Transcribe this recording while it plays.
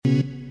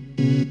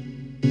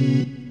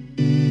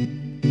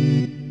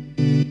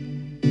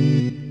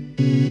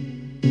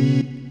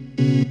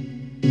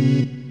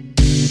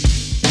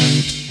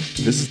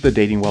is the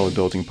Dating While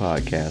Adulting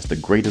podcast, the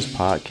greatest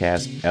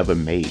podcast ever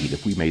made,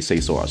 if we may say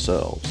so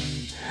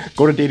ourselves.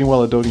 Go to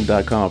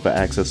datingwhileadulting.com for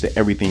access to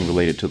everything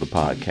related to the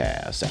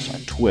podcast. That's our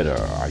Twitter,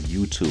 our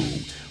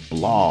YouTube,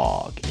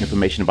 blog,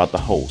 information about the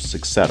hosts,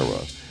 etc.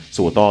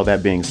 So with all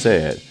that being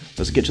said,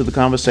 let's get to the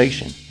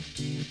conversation.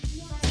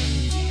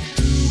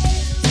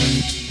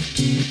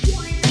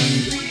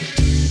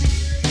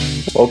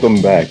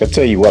 Welcome back. I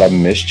tell you what, I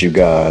missed you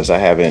guys. I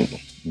haven't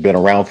been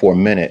around for a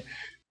minute,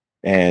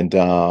 and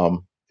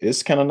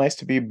it's kind of nice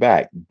to be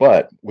back.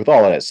 But with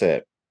all of that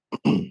said,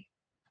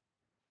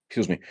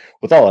 excuse me,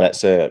 with all of that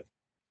said,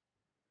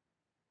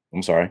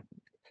 I'm sorry.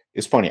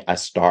 It's funny. I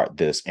start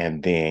this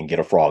and then get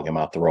a frog in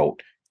my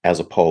throat as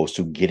opposed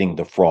to getting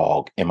the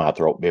frog in my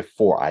throat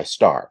before I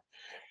start.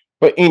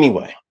 But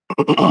anyway,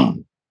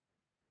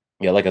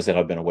 yeah, like I said,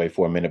 I've been away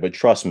for a minute, but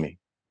trust me,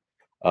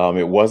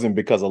 it wasn't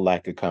because of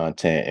lack of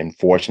content. And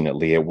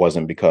fortunately, it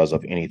wasn't because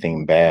of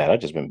anything bad.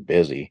 I've just been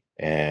busy.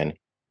 And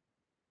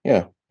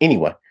yeah,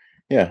 anyway,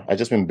 yeah, I've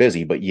just been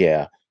busy. But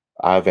yeah,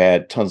 I've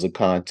had tons of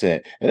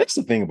content. And that's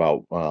the thing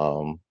about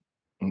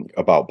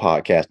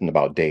podcasting,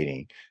 about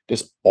dating.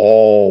 There's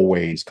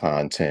always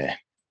content.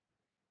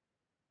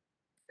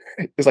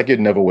 It's like you're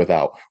never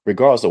without,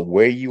 regardless of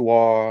where you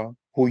are,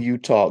 who you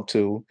talk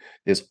to.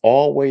 There's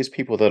always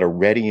people that are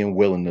ready and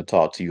willing to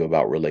talk to you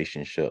about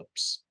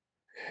relationships.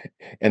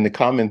 And the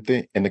common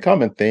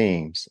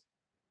themes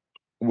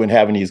when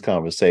having these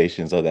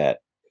conversations are that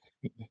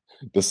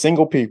the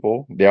single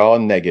people, they're all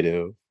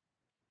negative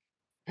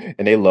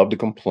and they love to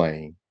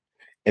complain.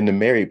 And the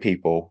married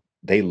people,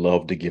 they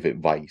love to give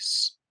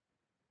advice.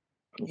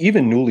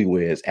 Even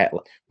newlyweds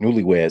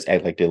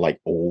act like they're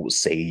like old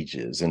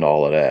sages and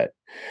all of that.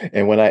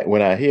 And when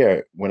I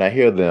hear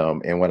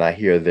them and when I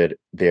hear that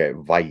their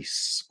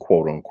advice,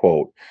 quote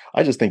unquote,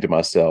 I just think to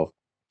myself,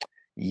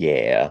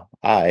 yeah,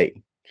 I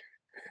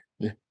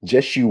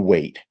just you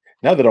wait.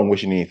 Not that I'm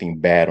wishing anything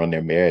bad on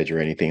their marriage or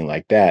anything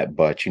like that,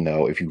 but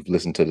if you've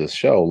listened to this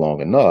show long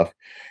enough,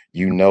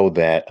 you know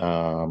that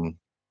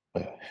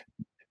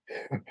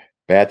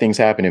bad things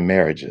happen in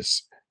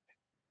marriages.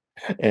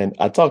 And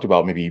I talked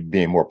about maybe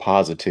being more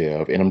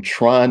positive, and I'm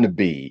trying to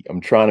be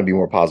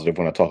more positive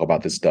when I talk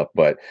about this stuff,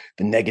 but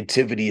the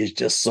negativity is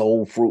just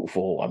so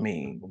fruitful. I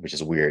mean, which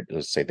is weird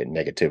to say that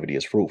negativity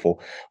is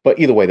fruitful, but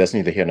either way, that's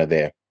neither here nor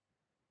there.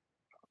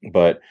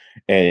 But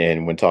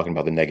and when talking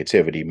about the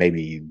negativity,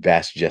 maybe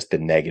that's just the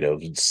negative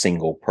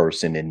single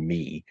person in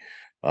me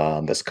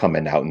that's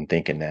coming out and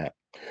thinking that.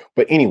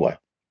 But anyway,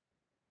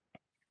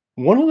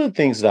 one of the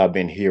things that I've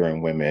been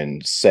hearing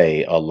women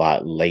say a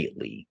lot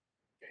lately,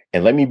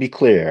 and let me be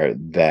clear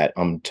that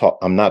I'm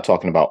not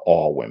talking about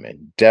all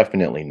women,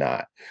 definitely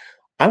not.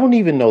 I don't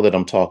even know that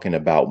I'm talking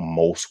about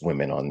most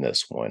women on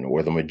this one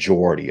or the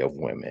majority of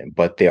women,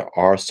 but there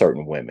are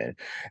certain women.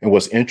 And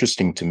what's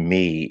interesting to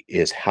me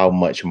is how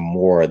much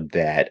more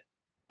that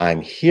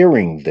I'm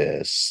hearing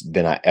this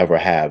than I ever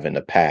have in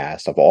the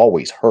past. I've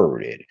always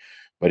heard it,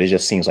 but it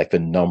just seems like the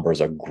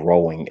numbers are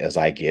growing as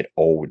I get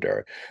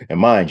older. And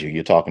mind you,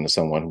 you're talking to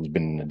someone who's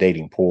been in the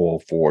dating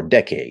pool for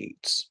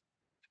decades.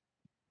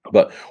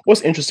 But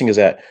what's interesting is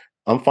that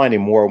I'm finding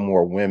more and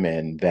more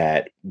women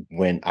that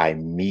when I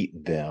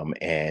meet them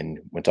and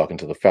when talking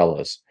to the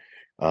fellas,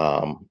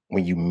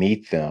 when you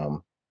meet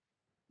them,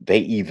 they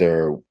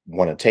either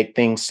want to take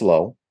things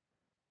slow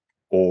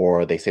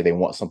or they say they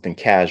want something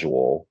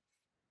casual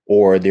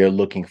or they're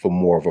looking for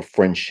more of a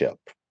friendship.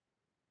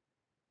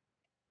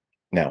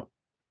 Now,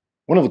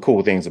 one of the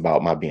cool things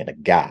about my being a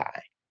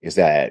guy is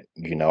that,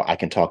 I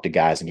can talk to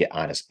guys and get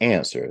honest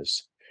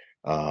answers.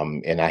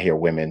 And I hear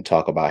women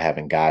talk about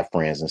having guy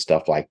friends and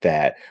stuff like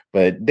that,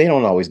 but they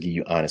don't always give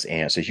you honest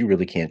answers. You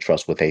really can't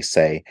trust what they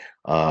say.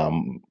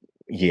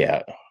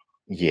 Yeah,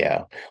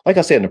 yeah. Like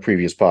I said in the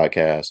previous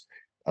podcast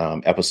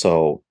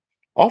episode,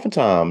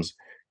 oftentimes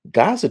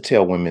guys will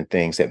tell women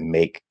things that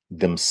make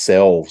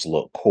themselves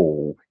look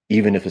cool,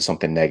 even if it's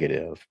something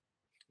negative.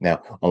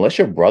 Now, unless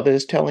your brother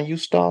is telling you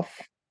stuff,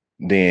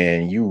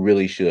 then you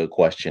really should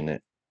question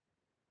it.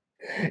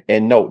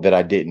 And note that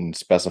I didn't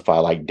specify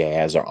like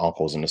dads or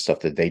uncles and the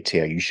stuff that they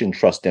tell you. You shouldn't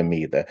trust them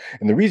either.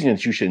 And the reason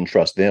that you shouldn't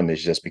trust them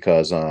is just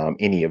because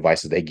any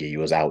advice that they give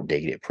you is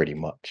outdated pretty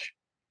much.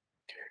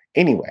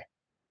 Anyway,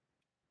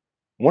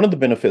 one of the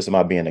benefits of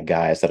my being a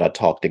guy is that I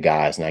talk to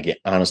guys and I get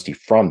honesty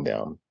from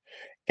them.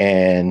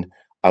 And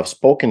I've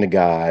spoken to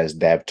guys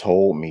that have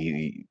told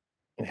me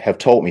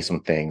some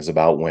things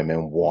about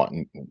women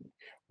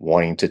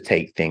wanting to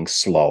take things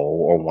slow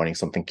or wanting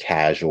something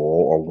casual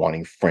or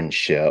wanting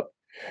friendship.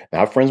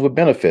 Not friends with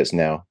benefits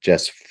now,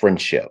 just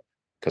friendship,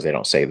 because they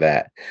don't say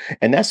that.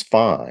 And that's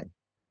fine.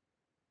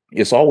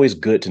 It's always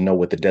good to know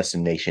what the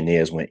destination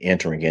is when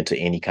entering into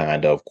any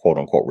kind of quote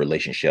unquote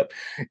relationship.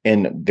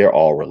 And they're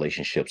all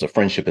relationships. A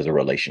friendship is a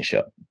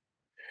relationship.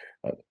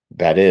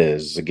 That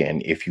is,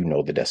 again, if you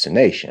know the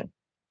destination.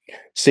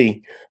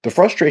 See, the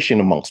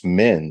frustration amongst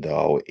men,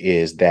 though,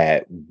 is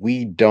that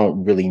we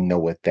don't really know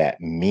what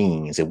that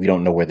means and we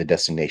don't know where the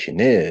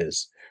destination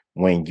is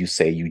when you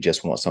say you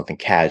just want something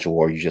casual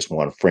or you just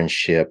want a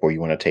friendship or you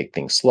want to take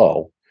things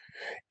slow.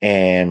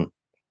 And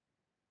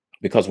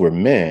because we're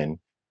men,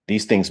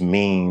 these things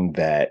mean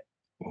that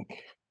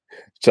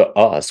to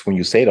us, when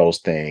you say those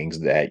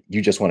things, that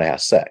you just want to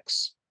have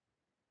sex.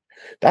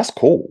 That's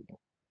cool.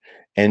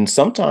 And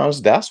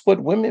sometimes that's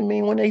what women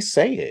mean when they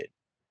say it.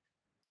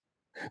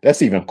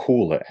 That's even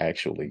cooler,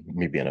 actually,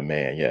 me being a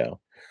man, yeah.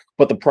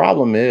 But the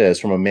problem is,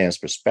 from a man's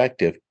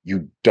perspective,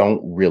 you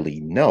don't really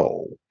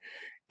know.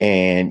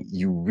 And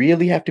you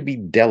really have to be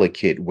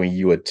delicate when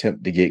you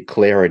attempt to get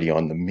clarity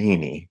on the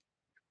meaning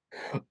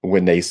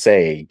when they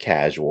say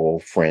casual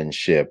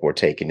friendship or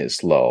taking it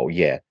slow.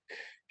 Yeah,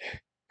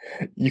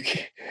 you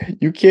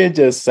can't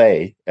just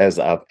say, as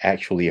I've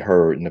actually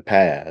heard in the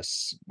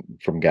past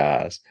from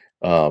guys,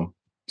 um,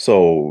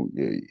 so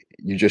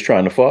you just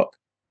trying to fuck?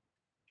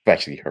 I've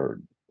actually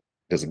heard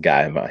there's a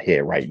guy in my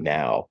head right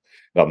now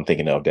that I'm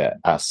thinking of that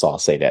I saw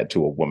say that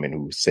to a woman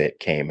who said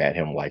came at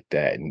him like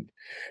that, and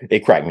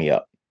it cracked me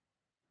up.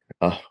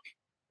 Uh,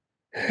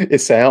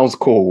 it sounds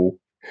cool,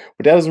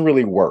 but that doesn't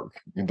really work,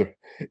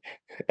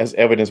 as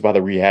evidenced by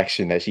the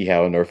reaction that she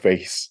had on her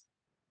face.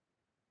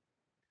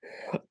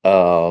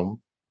 Um,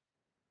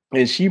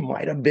 and she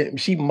might have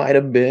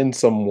been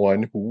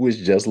someone who was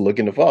just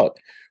looking to fuck,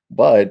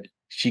 but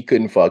she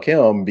couldn't fuck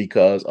him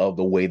because of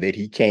the way that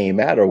he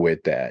came at her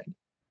with that.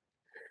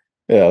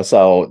 Yeah,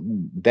 so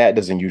that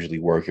doesn't usually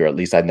work, or at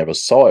least I never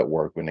saw it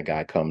work when the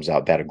guy comes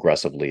out that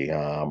aggressively,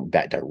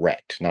 that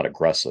direct, not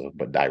aggressive,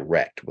 but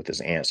direct with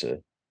his answer.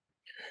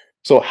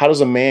 So how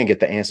does a man get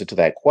the answer to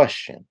that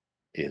question?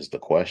 Is the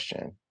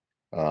question.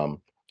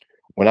 Um,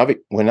 when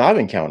I've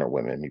encountered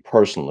women, me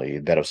personally,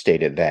 that have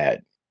stated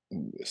that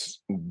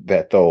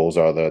that those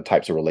are the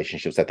types of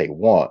relationships that they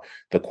want,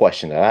 the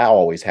question that I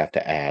always have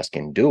to ask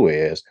and do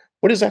is,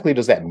 what exactly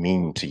does that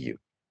mean to you?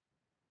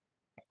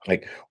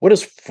 Like, what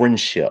does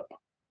friendship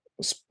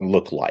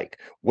look like?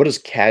 What does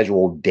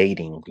casual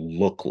dating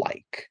look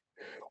like?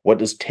 What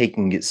does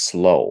taking it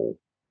slow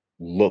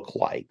look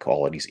like?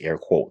 All of these air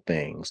quote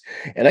things.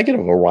 And I get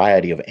a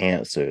variety of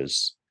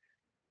answers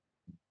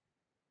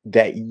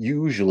that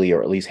usually,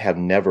 or at least have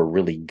never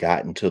really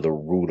gotten to the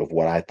root of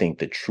what I think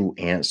the true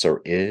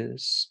answer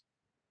is.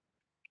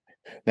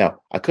 Now,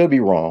 I could be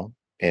wrong,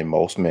 and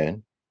most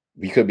men,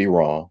 we could be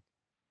wrong.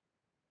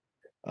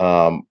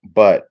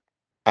 But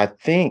I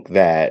think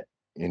that,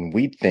 and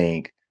we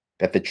think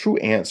that the true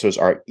answers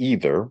are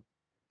either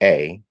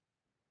A,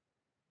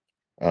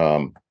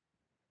 um,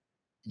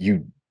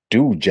 you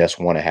do just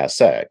want to have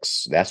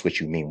sex. That's what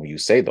you mean when you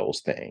say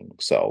those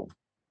things. So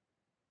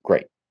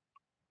great.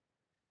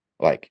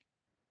 Like,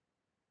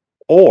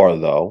 or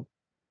though,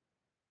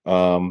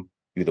 you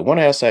either want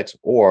to have sex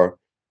or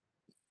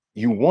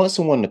you want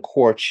someone to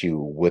court you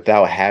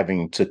without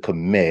having to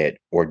commit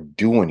or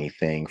do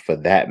anything for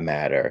that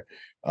matter,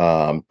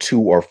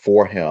 to or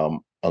for him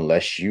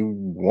unless you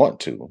want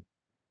to.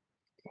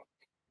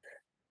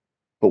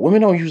 But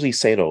women don't usually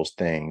say those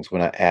things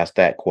when I ask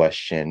that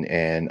question,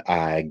 and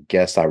I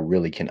guess I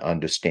really can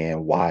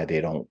understand why they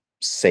don't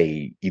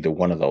say either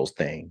one of those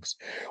things.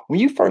 When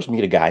you first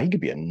meet a guy, he could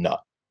be a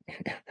nut.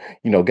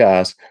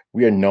 Guys,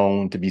 we are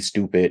known to be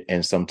stupid,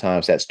 and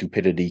sometimes that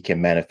stupidity can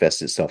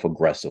manifest itself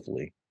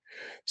aggressively.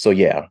 So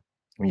yeah,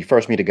 when you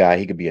first meet a guy,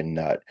 he could be a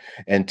nut.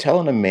 And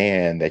telling a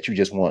man that you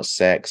just want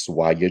sex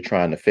while you're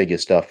trying to figure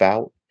stuff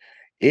out,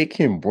 it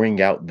can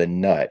bring out the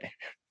nut.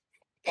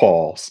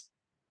 Pause.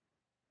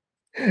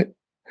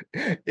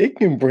 It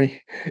can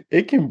bring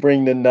it can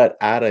bring the nut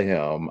out of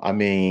him. I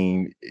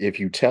mean, if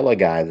you tell a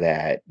guy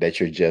that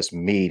you're just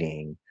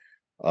meeting,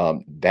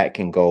 that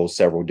can go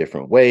several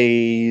different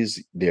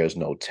ways. There's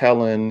no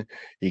telling.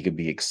 He could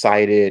be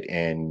excited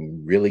and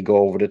really go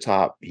over the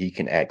top. He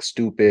can act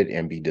stupid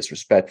and be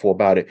disrespectful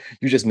about it.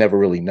 You just never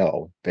really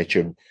know that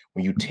you're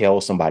when you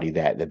tell somebody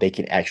that they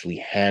can actually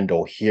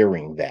handle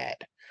hearing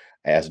that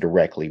as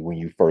directly when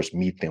you first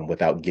meet them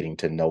without getting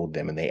to know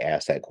them and they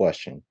ask that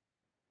question.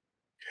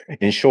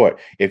 In short,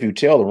 if you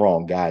tell the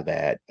wrong guy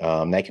that,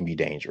 that can be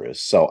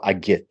dangerous. So I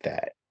get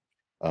that.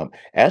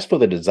 As for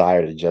the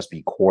desire to just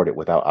be courted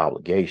without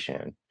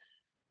obligation,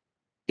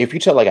 if you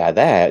tell a guy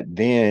that,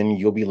 then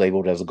you'll be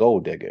labeled as a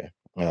gold digger,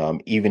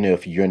 even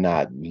if you're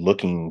not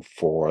looking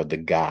for the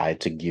guy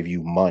to give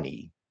you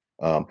money.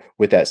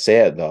 With that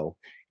said, though,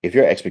 if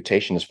your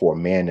expectation is for a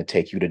man to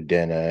take you to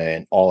dinner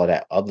and all of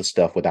that other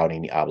stuff without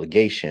any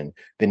obligation,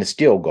 then it's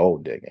still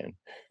gold digging.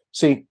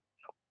 See,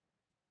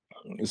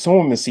 some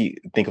women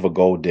think of a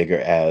gold digger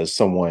as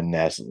someone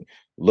that's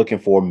looking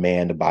for a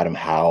man to buy them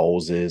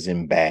houses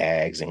and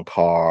bags and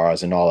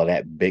cars and all of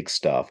that big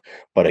stuff.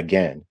 But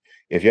again,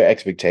 if your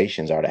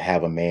expectations are to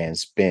have a man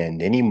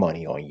spend any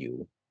money on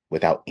you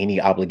without any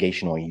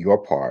obligation on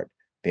your part,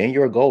 then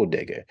you're a gold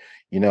digger.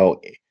 You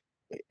know,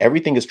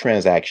 everything is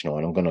transactional,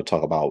 and I'm going to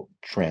talk about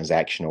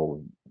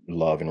transactional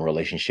love and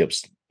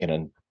relationships in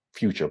a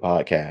future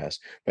podcast.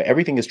 But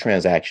everything is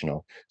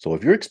transactional. So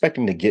if you're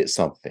expecting to get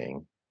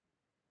something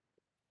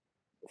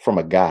from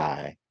a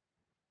guy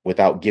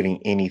without giving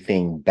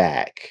anything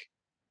back,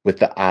 with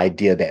the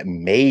idea that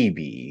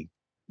maybe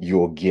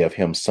you'll give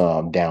him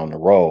some down the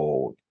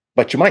road,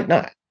 but you might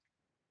not.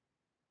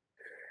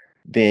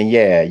 then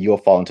yeah, you'll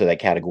fall into that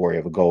category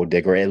of a gold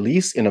digger, at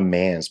least in a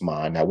man's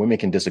mind. Now, women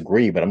can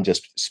disagree, but I'm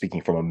just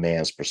speaking from a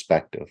man's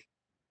perspective.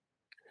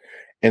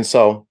 And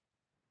so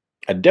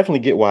I definitely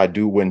get why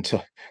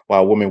why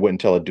a woman wouldn't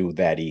tell a dude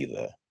that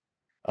either.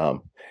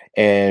 Um,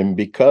 and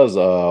because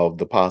of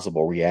the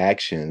possible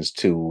reactions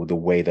to the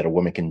way that a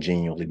woman can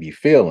genuinely be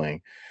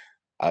feeling,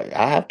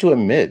 I have to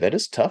admit that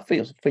it's tough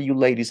for you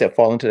ladies that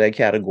fall into that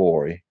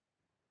category.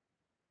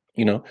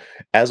 You know,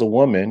 as a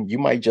woman, you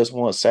might just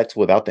want sex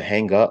without the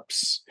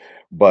hang-ups,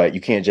 but you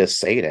can't just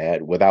say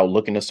that without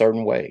looking a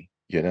certain way,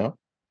 you know?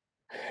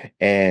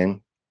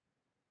 And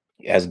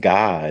as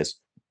guys,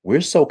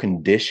 we're so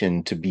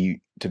conditioned to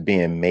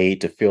being made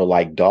to feel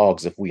like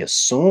dogs if we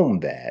assume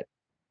that,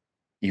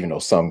 even though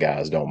some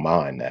guys don't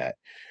mind that,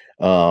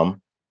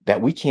 um,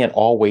 that we can't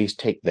always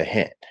take the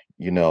hint.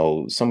 You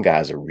know, some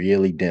guys are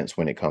really dense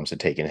when it comes to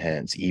taking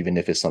hints, even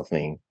if it's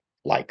something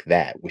like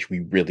that, which we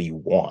really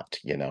want,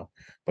 you know.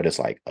 But it's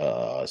like,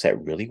 is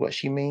that really what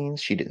she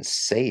means? She didn't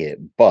say it,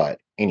 but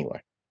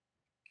anyway.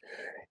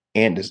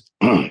 And as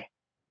and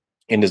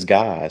as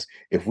guys,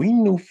 if we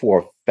knew for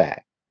a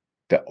fact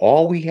that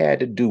all we had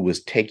to do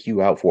was take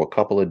you out for a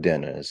couple of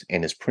dinners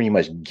and it's pretty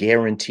much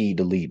guaranteed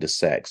to lead to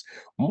sex,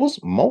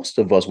 most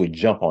of us would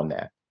jump on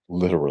that,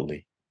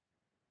 literally.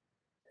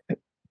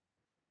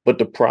 But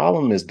the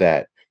problem is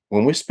that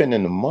when we're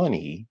spending the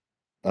money,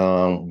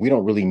 we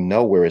don't really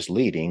know where it's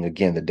leading.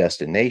 Again, the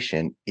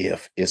destination,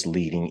 if it's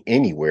leading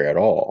anywhere at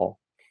all.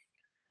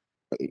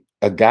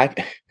 A guy,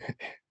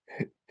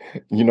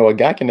 you know, a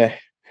guy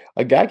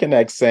can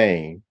act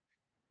sane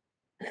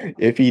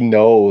if he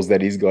knows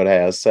that he's going to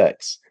have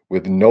sex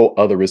with no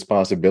other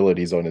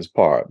responsibilities on his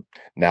part.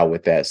 Now,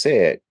 with that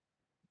said,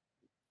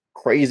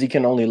 crazy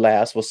can only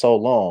last for so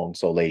long.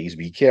 So, ladies,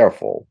 be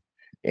careful.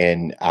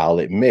 And I'll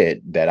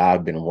admit that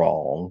I've been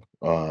wrong.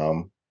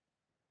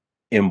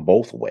 In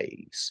both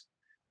ways.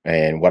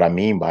 And what I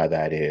mean by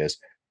that is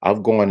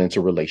I've gone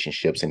into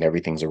relationships and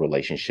everything's a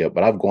relationship,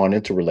 but I've gone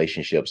into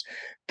relationships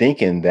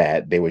thinking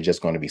that they were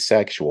just going to be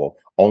sexual,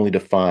 only to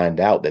find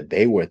out that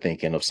they were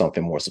thinking of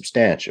something more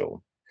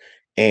substantial.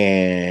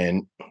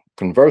 And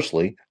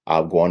conversely,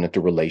 I've gone into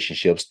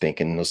relationships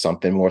thinking of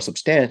something more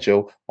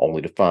substantial,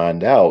 only to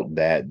find out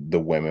that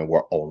the women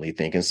were only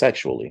thinking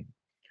sexually.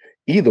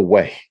 Either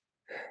way,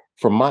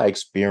 from my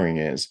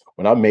experience,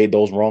 when I made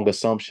those wrong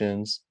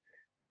assumptions,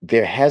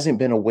 there hasn't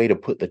been a way to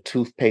put the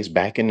toothpaste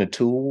back in the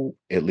tube,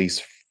 at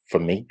least for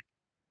me.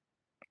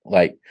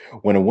 Like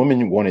when a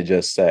woman wanted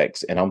just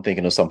sex and I'm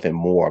thinking of something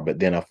more, but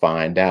then I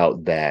find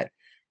out that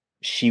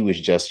she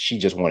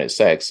just wanted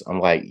sex. I'm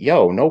like,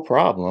 yo, no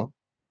problem.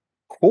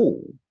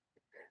 Cool.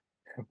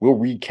 We'll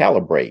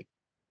recalibrate.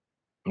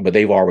 But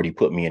they've already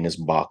put me in this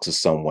box as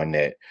someone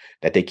that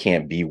they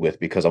can't be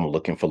with because I'm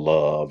looking for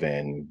love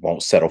and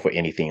won't settle for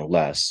anything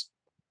less.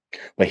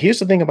 But here's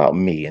the thing about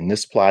me, and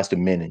this applies to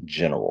men in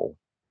general.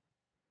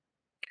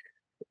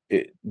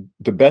 it,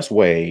 the best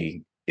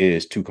way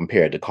is to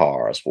compare it to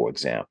cars, for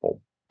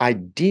example.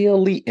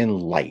 Ideally in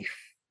life,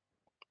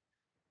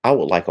 I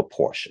would like a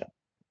Porsche.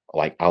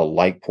 Like I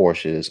like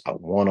Porsches. I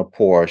want a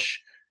Porsche.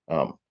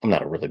 I'm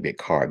not a really big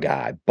car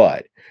guy,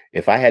 but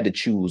if I had to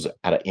choose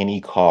out of any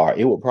car,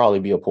 it would probably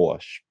be a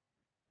Porsche.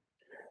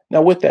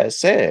 Now, with that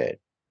said,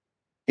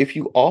 if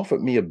you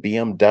offered me a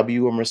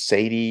BMW, a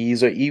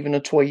Mercedes, or even a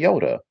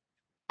Toyota,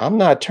 I'm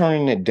not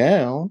turning it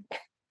down.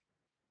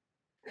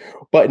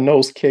 But in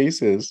those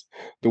cases,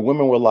 the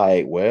women were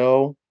like,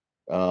 "Well,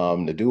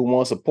 the dude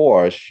wants a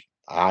Porsche.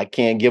 I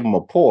can't give him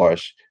a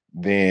Porsche.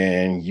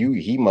 Then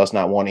he must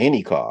not want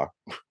any car.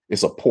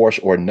 It's a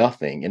Porsche or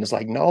nothing." And it's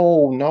like,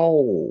 no,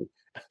 no.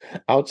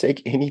 I'll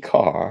take any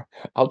car.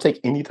 I'll take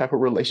any type of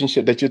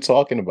relationship that you're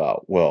talking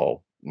about.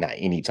 Well, not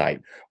any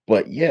type,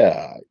 but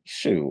yeah,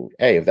 shoot.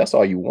 Hey, if that's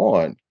all you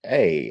want,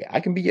 hey, I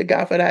can be your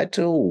guy for that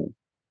too.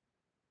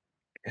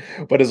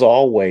 But as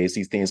always,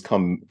 these things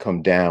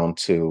come down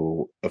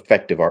to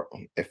effective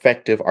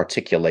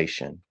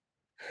articulation.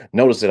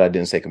 Notice that I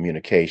didn't say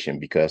communication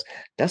because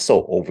that's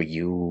so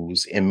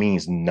overused. It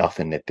means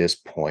nothing at this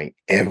point.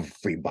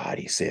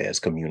 Everybody says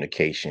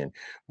communication,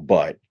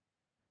 but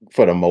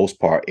for the most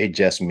part, it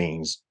just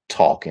means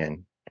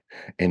talking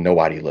and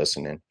nobody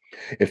listening.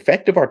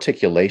 Effective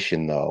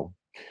articulation, though,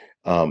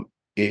 um,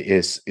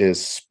 is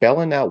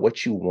spelling out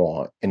what you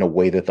want in a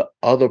way that the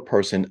other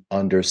person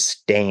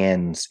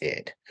understands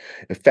it.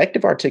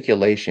 Effective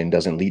articulation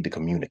doesn't lead to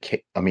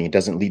communicate. I mean, it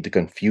doesn't lead to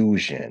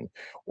confusion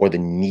or the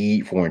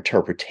need for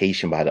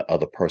interpretation by the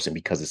other person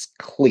because it's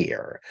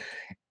clear.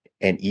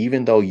 And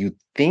even though you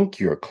think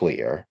you're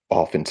clear,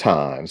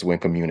 oftentimes when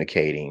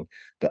communicating,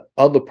 the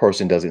other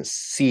person doesn't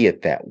see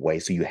it that way.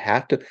 So you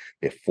have to,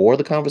 before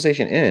the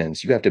conversation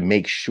ends, you have to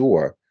make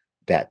sure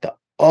that the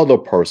other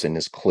person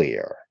is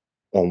clear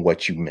on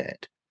what you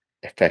meant.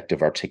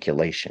 Effective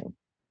articulation.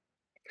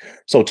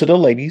 So to the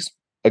ladies,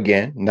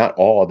 again, not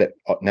all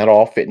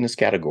fit in this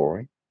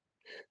category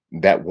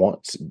that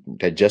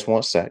just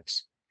wants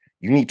sex.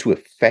 You need to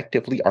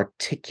effectively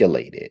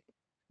articulate it.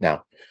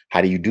 Now, how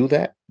do you do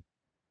that?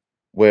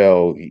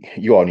 Well,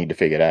 you all need to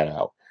figure that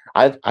out.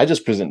 I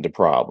just present the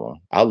problem.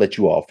 I'll let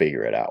you all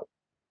figure it out.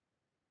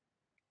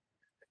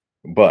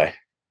 But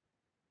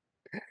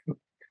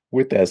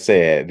with that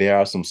said, there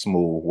are some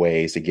smooth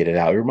ways to get it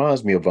out. It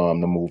reminds me of the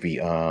movie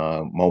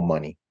Mo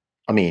Money.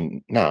 I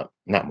mean, not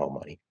Mo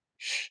Money.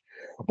 Shh.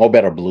 Mo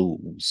Better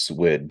Blues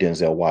with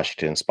Denzel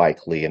Washington,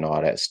 Spike Lee, and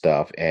all that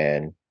stuff.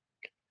 And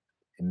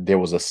there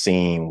was a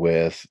scene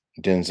with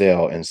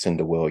Denzel and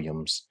Cinda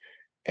Williams,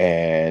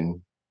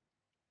 and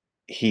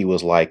he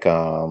was like,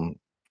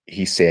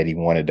 he said he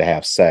wanted to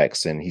have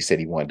sex, and he said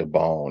he wanted to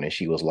bone, and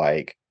she was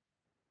like,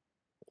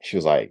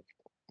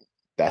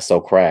 that's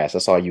so crass.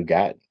 That's all you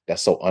got.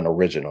 That's so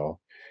unoriginal.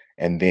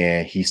 And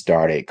then he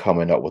started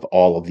coming up with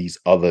all of these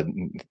other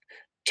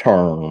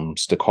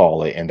terms to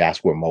call it, and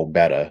that's where Mo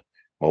Better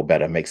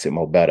makes it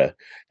Mo Better.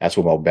 That's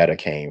where Mo Better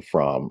came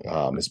from.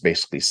 It's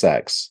basically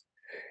sex.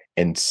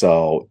 And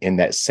so, in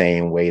that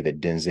same way that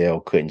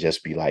Denzel couldn't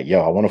just be like,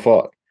 "Yo, I want to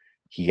fuck,"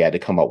 he had to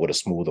come up with a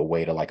smoother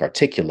way to like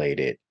articulate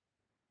it.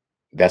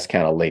 That's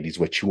kind of, ladies,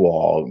 what you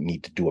all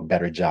need to do a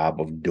better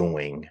job of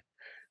doing.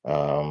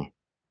 Um,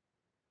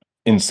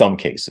 in some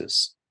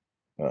cases,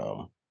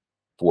 um,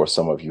 for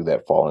some of you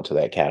that fall into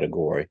that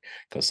category,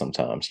 because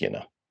sometimes,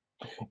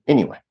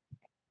 Anyway,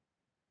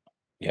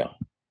 yeah.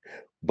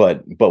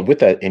 But with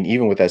that, and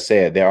even with that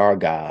said, there are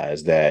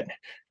guys that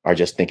are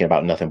just thinking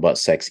about nothing but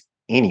sex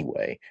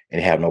anyway,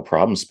 and have no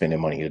problem spending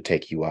money to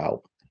take you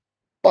out.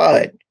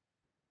 But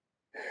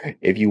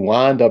if you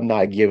wind up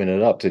not giving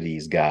it up to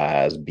these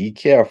guys, be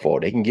careful.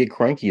 They can get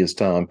cranky as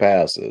time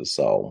passes.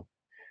 So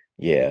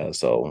yeah.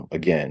 So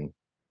again,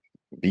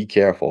 be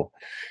careful.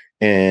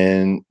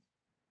 And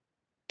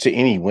to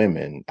any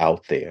women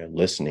out there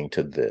listening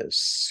to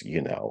this,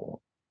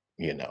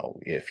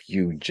 if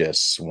you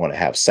just want to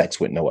have sex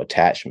with no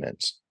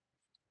attachments,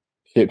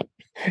 hit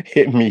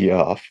hit me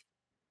off.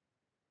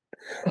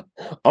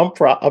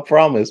 I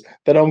promise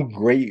that I'm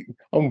great.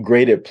 I'm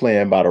great at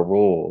playing by the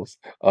rules.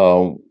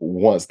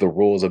 Once the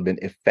rules have been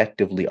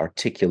effectively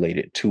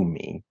articulated to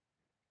me.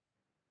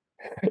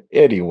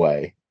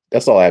 Anyway,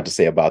 that's all I have to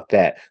say about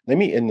that. Let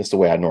me end this the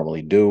way I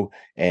normally do.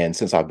 And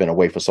since I've been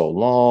away for so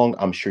long,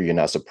 I'm sure you're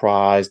not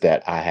surprised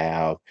that I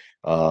have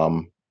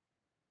um,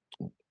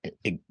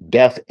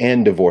 death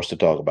and divorce to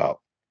talk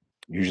about.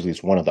 Usually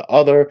it's one or the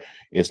other.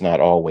 It's not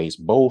always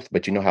both,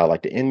 but you know how I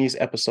like to end these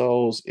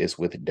episodes is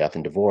with death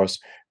and divorce,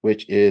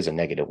 which is a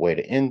negative way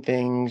to end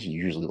things.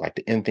 You usually like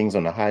to end things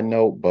on a high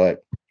note,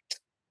 but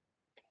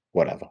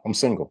whatever. I'm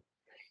single.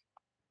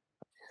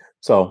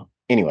 So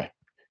anyway,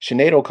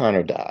 Sinead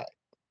O'Connor died.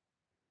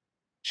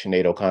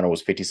 Sinead O'Connor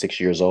was 56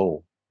 years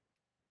old.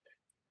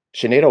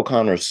 Sinead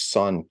O'Connor's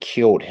son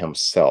killed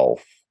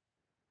himself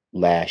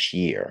last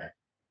year,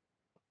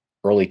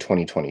 early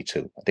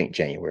 2022, I think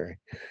January.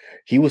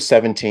 He was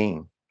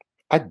 17.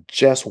 I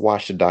just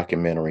watched a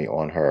documentary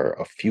on her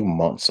a few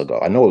months ago.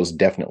 I know it was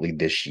definitely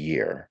this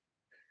year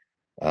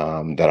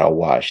that I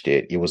watched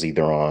it. It was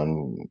either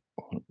on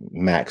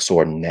Max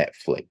or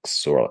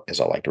Netflix, or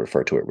as I like to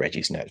refer to it,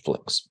 Reggie's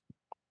Netflix.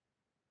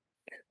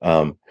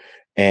 Um,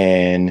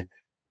 and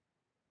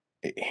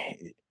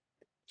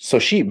so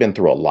she'd been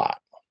through a lot,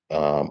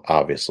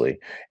 obviously.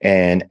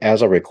 And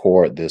as I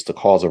record this, the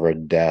cause of her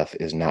death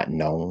is not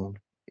known.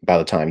 By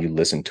the time you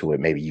listen to it,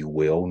 maybe you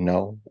will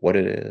know what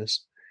it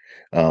is.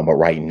 But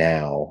right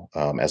now,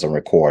 as I'm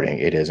recording,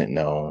 it isn't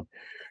known.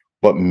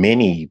 But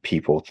many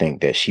people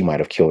think that she might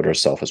have killed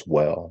herself as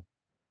well.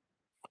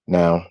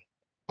 Now,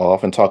 I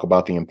often talk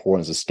about the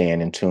importance of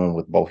staying in tune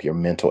with both your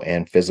mental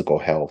and physical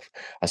health.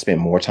 I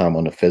spend more time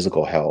on the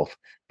physical health,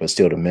 but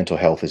still the mental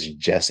health is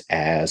just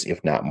as,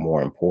 if not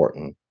more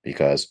important,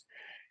 because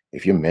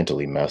if you're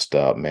mentally messed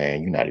up,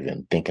 man, you're not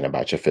even thinking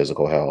about your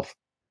physical health.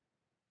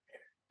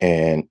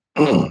 And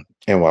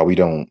and while we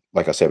don't,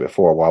 like I said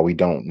before, while we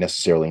don't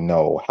necessarily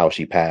know how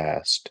she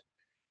passed,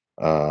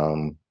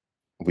 um,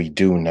 we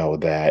do know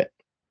that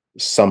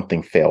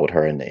something failed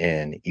her in the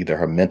end. Either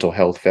her mental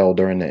health failed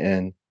her in the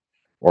end,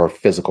 or her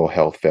physical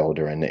health failed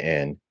her in the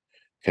end,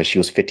 because she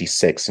was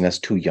 56, and that's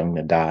too young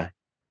to die.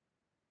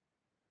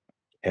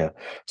 Yeah.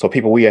 So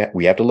people, we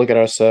have to look at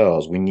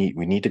ourselves. We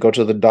need to go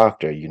to the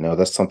doctor.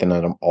 That's something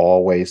that I'm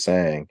always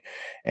saying.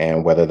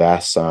 And whether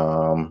that's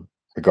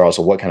regardless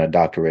of what kind of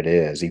doctor it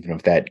is, even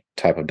if that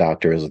type of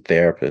doctor is a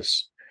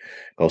therapist,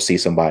 go see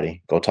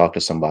somebody, go talk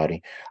to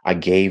somebody. I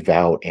gave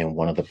out in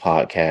one of the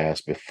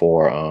podcasts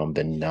before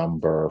the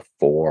number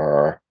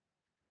for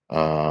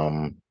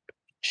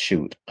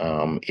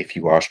if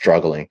you are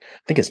struggling. I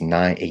think it's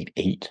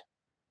 988.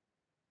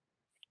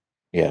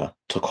 Yeah,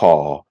 to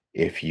call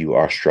if you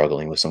are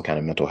struggling with some kind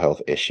of mental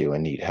health issue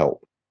and need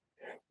help.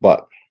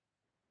 But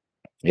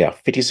yeah,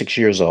 56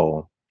 years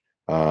old.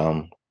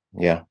 Um,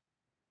 yeah.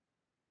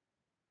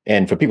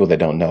 And for people that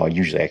don't know, I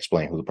usually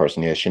explain who the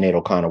person is. Sinead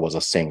O'Connor was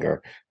a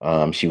singer.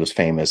 She was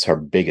famous. Her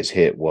biggest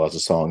hit was the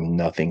song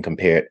Nothing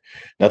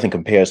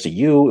Compares to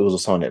You." It was a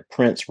song that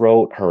Prince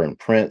wrote. Her and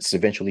Prince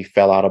eventually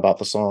fell out about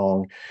the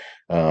song.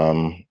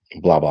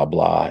 Blah, blah,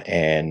 blah.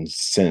 And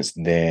since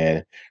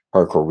then,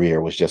 her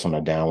career was just on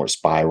a downward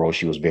spiral.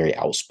 She was very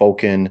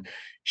outspoken.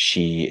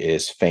 She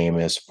is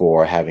famous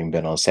for having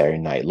been on Saturday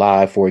Night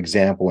Live, for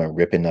example, and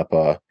ripping up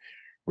a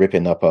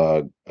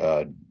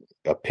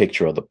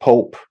picture of the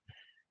Pope,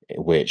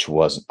 which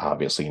was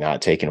obviously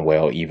not taken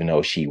well, even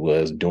though she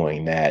was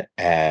doing that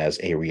as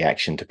a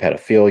reaction to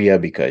pedophilia,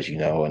 because, in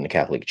the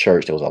Catholic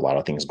Church, there was a lot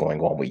of things going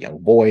on with young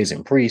boys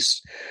and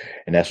priests,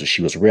 and that's what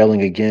she was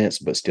railing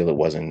against, but still it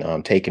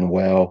wasn't taken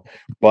well.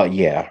 But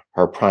yeah,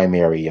 her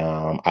primary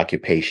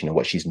occupation and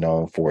what she's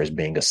known for is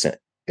being a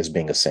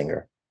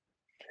singer.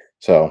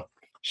 So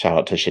shout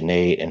out to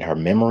Sinead and her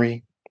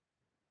memory.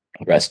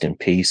 Rest in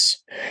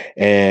peace.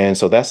 And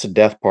so that's the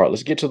death part.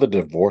 Let's get to the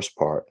divorce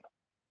part.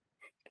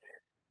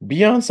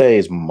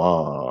 Beyonce's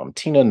mom,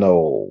 Tina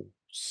Knowles,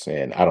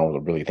 and I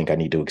don't really think I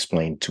need to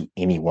explain to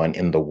anyone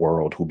in the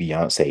world who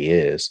Beyonce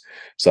is,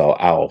 so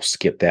I'll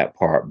skip that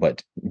part.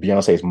 But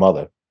Beyonce's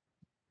mother,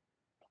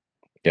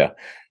 yeah,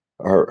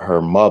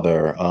 her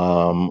mother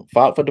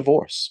filed for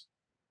divorce.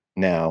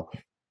 Now,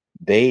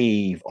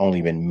 they've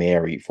only been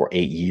married for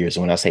 8 years.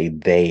 And when I say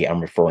they,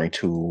 I'm referring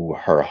to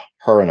her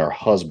and her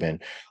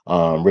husband,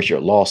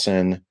 Richard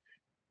Lawson,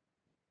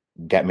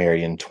 got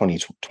married in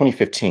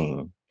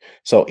 2015.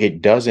 So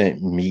it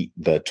doesn't meet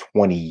the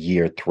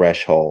 20-year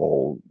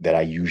threshold that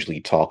I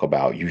usually talk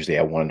about. Usually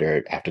I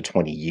wonder, after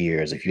 20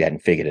 years, if you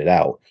hadn't figured it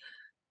out,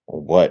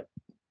 what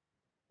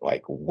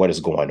what is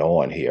going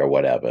on here or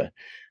whatever.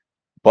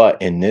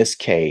 But in this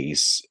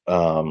case,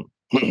 the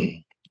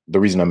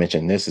reason I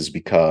mention this is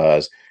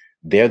because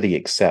they're the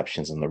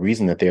exceptions. And the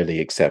reason that they're the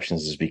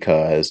exceptions is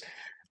because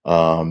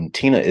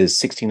Tina is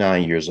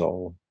 69 years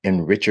old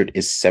and Richard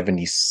is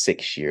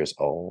 76 years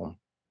old.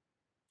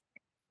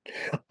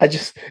 And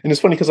it's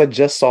funny because I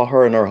just saw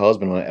her and her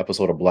husband on an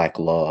episode of Black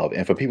Love.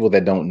 And for people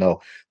that don't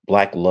know,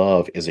 Black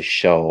Love is a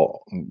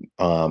show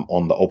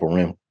on the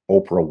Oprah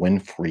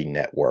Winfrey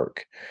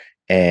Network.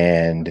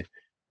 And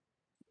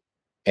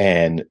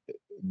and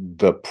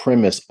the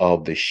premise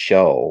of the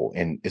show,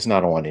 and it's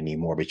not on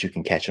anymore, but you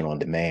can catch it on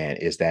demand,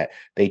 is that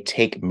they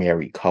take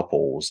married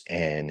couples,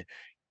 and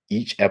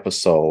each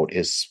episode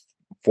is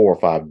 4 or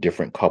 5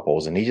 different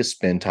couples, and they just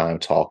spend time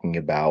talking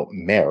about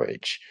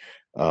marriage.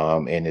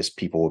 And it's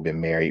people who've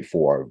been married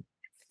for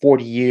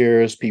 40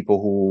 years,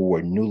 people who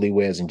were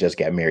newlyweds and just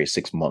got married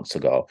 6 months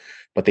ago.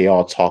 But they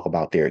all talk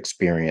about their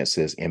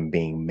experiences in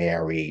being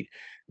married,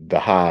 the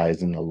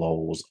highs and the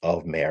lows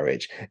of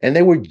marriage. And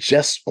they were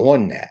just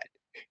on that.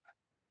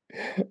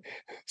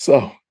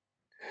 So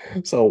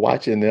so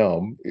watching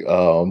them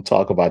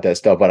talk about that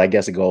stuff, but I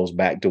guess it goes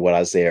back to what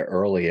I said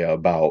earlier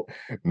about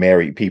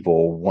married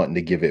people wanting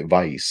to give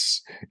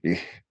advice.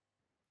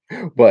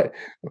 But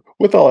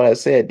with all that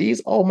said,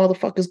 these old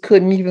motherfuckers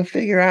couldn't even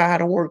figure out how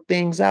to work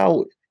things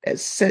out at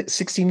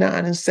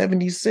 69 and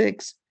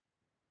 76.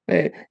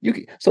 Man,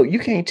 so you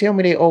can't tell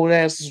me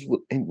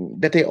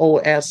that they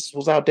old asses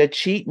was out there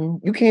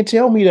cheating. You can't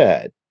tell me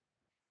that.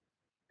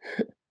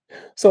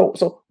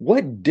 So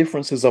what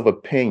differences of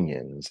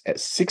opinions at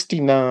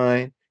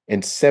 69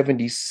 and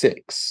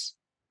 76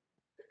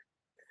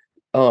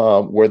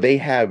 were they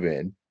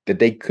having that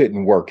they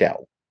couldn't work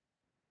out?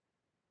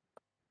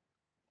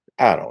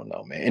 I don't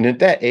know, man. And at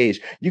that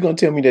age, you gonna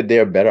tell me that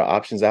there are better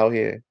options out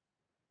here?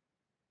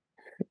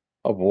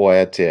 Oh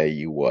boy, I tell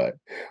you what.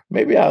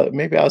 Maybe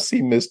I'll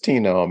see Miss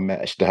Tina on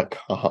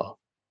Match.com.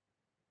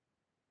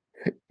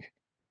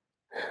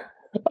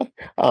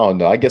 I don't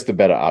know. I guess the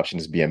better option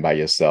is being by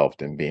yourself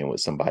than being with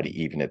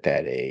somebody even at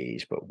that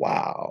age. But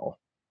wow.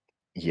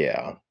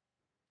 Yeah.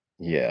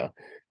 Yeah.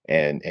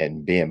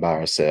 And being by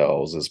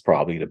ourselves is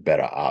probably the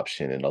better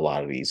option in a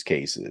lot of these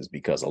cases,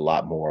 because a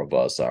lot more of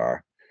us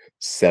are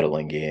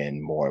settling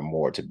in more and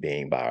more to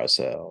being by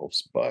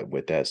ourselves. But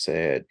with that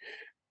said,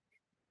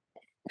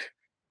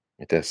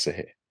 you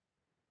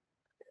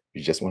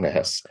just want to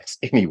have sex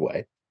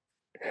anyway.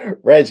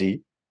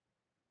 Reggie,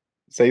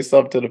 say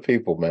something to the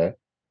people, man.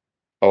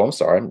 Oh, I'm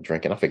sorry, I'm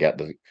drinking. I forgot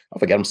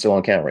I'm still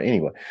on camera.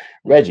 Anyway,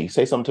 Reggie,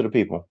 say something to the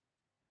people.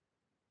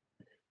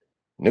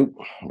 Nope.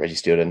 Reggie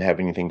still doesn't have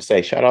anything to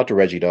say. Shout out to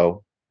Reggie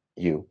though,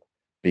 you,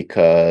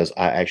 because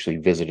I actually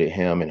visited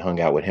him and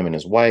hung out with him and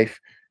his wife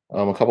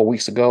a couple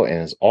weeks ago, and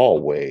as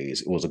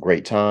always, it was a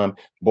great time.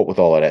 But with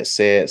all of that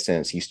said,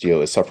 since he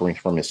still is suffering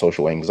from his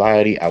social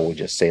anxiety, I will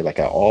just say, like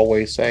I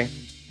always say,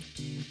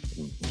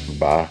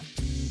 bye.